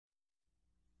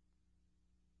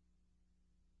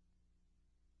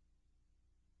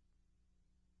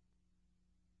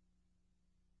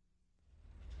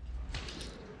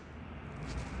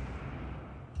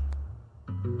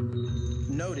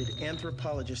noted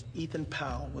anthropologist Ethan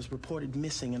Powell was reported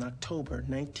missing in October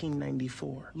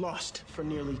 1994. Lost for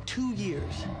nearly 2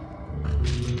 years.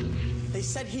 They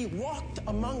said he walked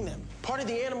among them, part of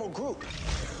the animal group.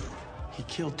 He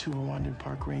killed 2 Rwandan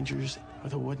park rangers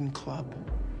with a wooden club.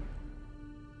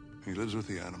 He lives with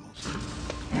the animals.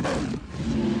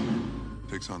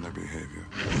 Takes on their behavior.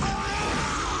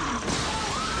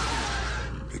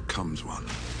 Becomes one.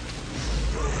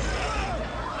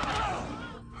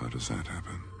 How does that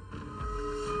happen?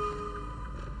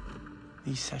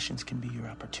 These sessions can be your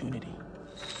opportunity.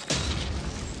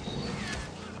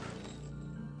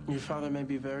 Your father may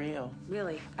be very ill.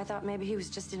 Really? I thought maybe he was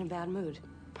just in a bad mood.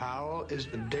 Powell is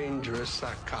a dangerous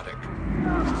psychotic.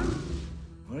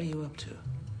 What are you up to?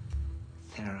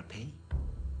 Therapy?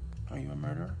 Are you a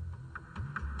murderer?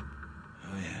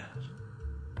 Oh, yes.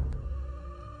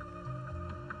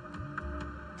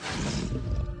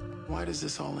 Why does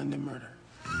this all end in murder?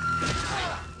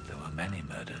 There were many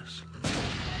murders.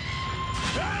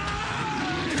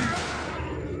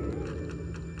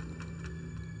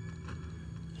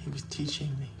 He was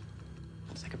teaching me.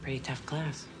 Looks like a pretty tough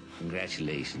class.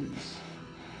 Congratulations.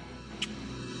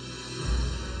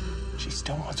 She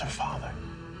still wants her father.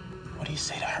 What do you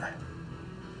say to her?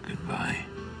 Goodbye.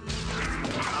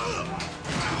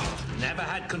 Never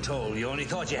had control. You only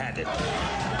thought you had it.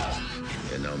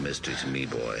 You're no mystery to me,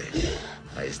 boy.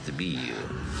 I used to be you.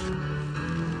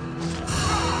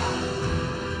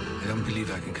 I don't believe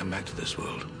I can come back to this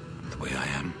world the way I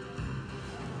am.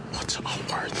 What's it all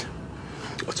worth?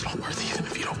 What's it all worth even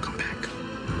if you don't come back?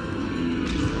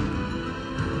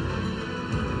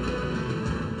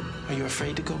 Are you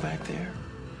afraid to go back there?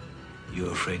 You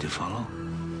afraid to follow?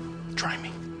 Try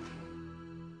me.